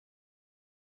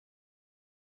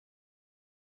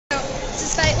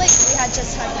Despite we had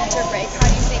just had winter break, how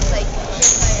do you think your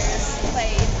players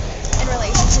played in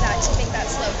relation to that? Do you think that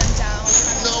slowed them down?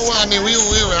 No, I mean we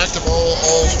were active all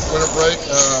winter break.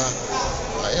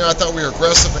 I thought we were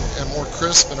aggressive and more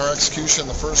crisp in our execution in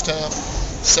the first half.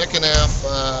 Second half,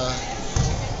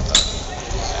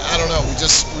 I don't know. We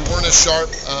weren't as sharp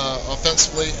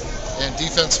offensively, and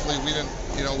defensively we didn't.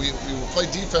 We would play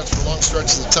defense for long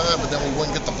stretches of time, but then we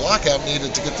wouldn't get the blockout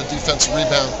needed to get the defensive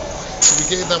rebound. So we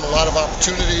gave them a lot of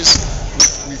opportunities.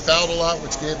 We fouled a lot,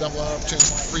 which gave them a lot of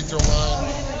opportunities at the free throw line,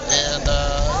 and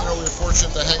we were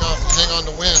fortunate to hang on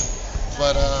to win.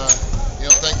 But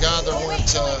thank God there weren't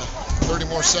 30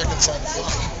 more seconds on the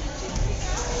clock.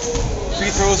 Free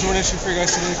throws were an issue for you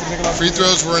guys today. Free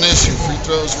throws were an issue,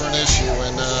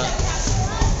 and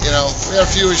we had a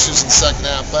few issues in the second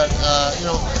half, but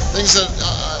things that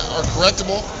are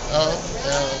correctable,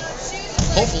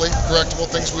 hopefully correctable,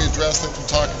 things we addressed, things we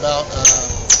talked about.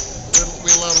 We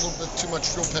allowed a little bit too much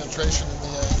field penetration in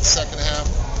the second half.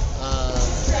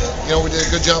 We did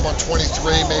a good job on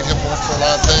 23, made him work for a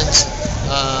lot of things.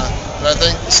 But I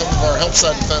think some of our help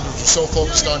side defenders were so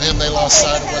focused on him, they lost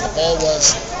sight of where the ball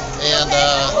was, and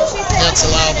hence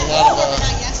allowed a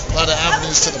lot of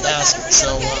avenues to the basket.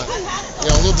 So, a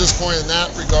little disappointed in that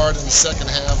regard in the second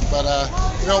half, but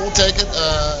we'll take it.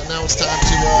 Now it's time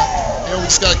to, we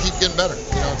just got to keep getting better.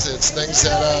 It's things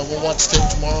that we'll watch tape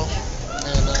tomorrow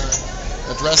and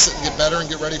address it and get better and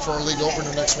get ready for our league opener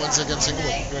next Wednesday against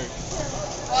England.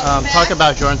 Talk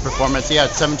about Jordan's performance. He had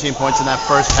 17 points in that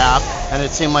first half, and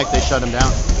it seemed like they shut him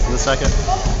down in the second.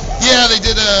 Yeah, they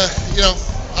did.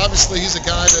 Obviously he's a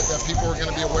guy that people are going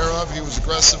to be aware of. He was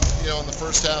aggressive, in the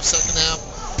first half. Second half,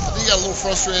 I think he got a little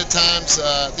frustrated at times.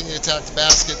 I think he attacked the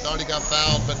basket, thought he got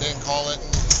fouled, but didn't call it. And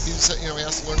he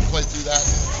has to learn to play through that.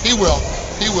 He will.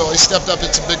 He stepped up,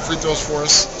 hit some big free throws for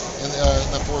us in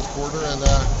the fourth quarter, and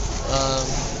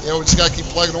we just got to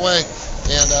keep plugging away.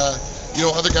 And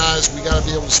other guys, we got to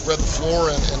be able to spread the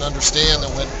floor and understand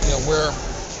that when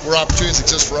where opportunities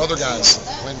exist for other guys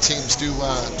when teams do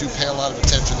pay a lot of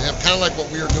attention to him, kind of like what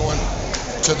we were doing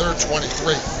to their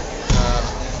 23.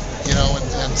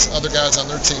 And other guys on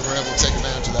their team were able to take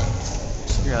advantage of that.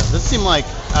 Yeah, this seemed like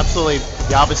absolutely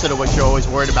the opposite of what you're always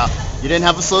worried about. You didn't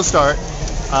have a slow start.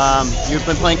 You've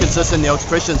been playing consistent in the Oaks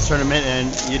Christians tournament, and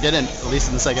you didn't, at least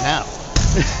in the second half.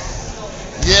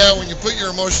 Yeah, when you put your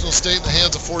emotional state in the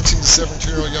hands of 14 to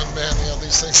 17-year-old young man,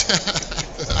 these things.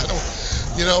 I don't.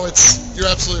 You're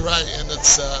absolutely right, and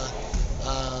it's.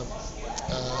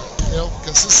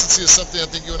 Consistency is something I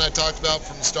think you and I talked about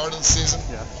from the start of the season,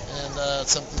 and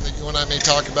it's something that you and I may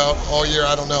talk about all year.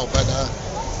 I don't know, but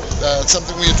it's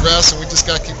something we address, and we just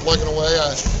got to keep plugging away.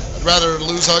 I'd rather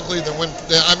lose ugly than win.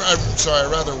 I'm sorry,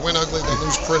 I'd rather win ugly than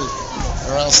lose pretty.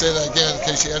 Or I'll say that again in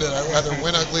case you edit. I'd rather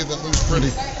win ugly than lose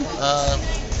pretty.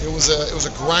 It was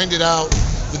a grinded out.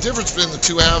 The difference between the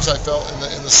two halves, I felt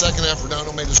in the second half,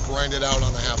 Redondo made us grind it out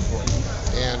on the half court,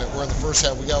 and where in the first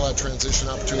half we got a lot of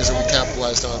transition opportunities that we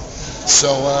capitalized on.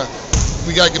 So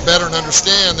we got to get better and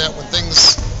understand that when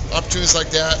opportunities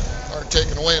like that are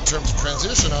taken away in terms of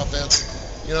transition offense,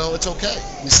 it's okay.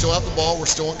 We still have the ball. We're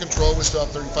still in control. We still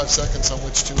have 35 seconds on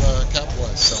which to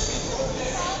capitalize. So.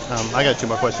 I got two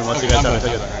more questions. Once you guys have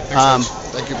it.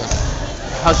 Thank you, man.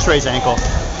 How's Trey's ankle?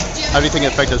 How do you think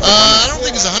it affected his performance? I don't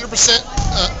think it's 100%.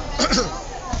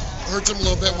 Hurts him a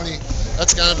little bit when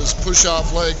that's kind of his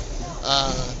push-off leg.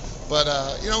 But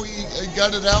he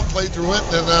got it out, played through it,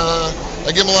 and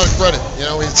I give him a lot of credit.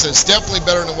 It's definitely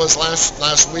better than it was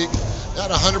last week.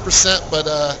 Not 100%, but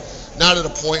not at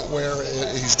a point where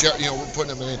we're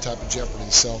putting him in any type of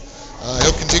jeopardy. So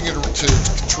he'll continue to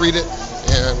treat it,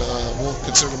 and we'll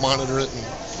consider to monitor it and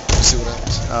see what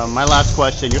happens. My last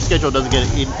question: your schedule doesn't get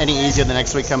any easier the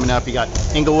next week coming up. You got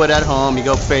Inglewood at home. You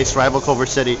go face rival Culver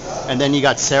City, and then you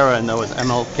got Sarah in the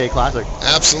MLK Classic.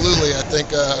 Absolutely, I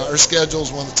think our schedule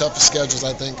is one of the toughest schedules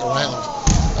I think around.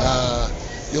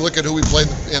 You look at who we played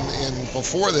in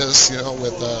before this,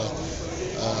 with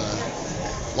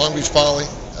Long Beach Poly,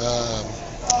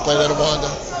 played Etiwanda,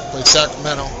 played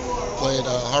Sacramento, played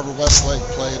Harvard Westlake,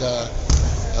 played.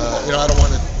 I don't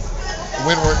want to.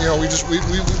 Windward, we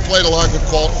played a lot of good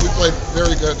quality. We played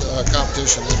very good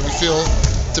competition, and we feel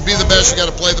to be the best, you got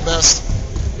to play the best.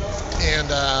 And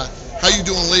how you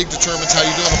do in league determines how you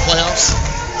do in the playoffs,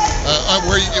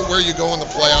 where you go in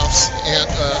the playoffs, and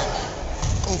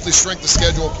hopefully strength of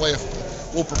schedule play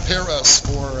will prepare us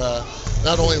for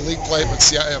not only league play but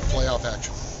CIF playoff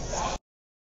action.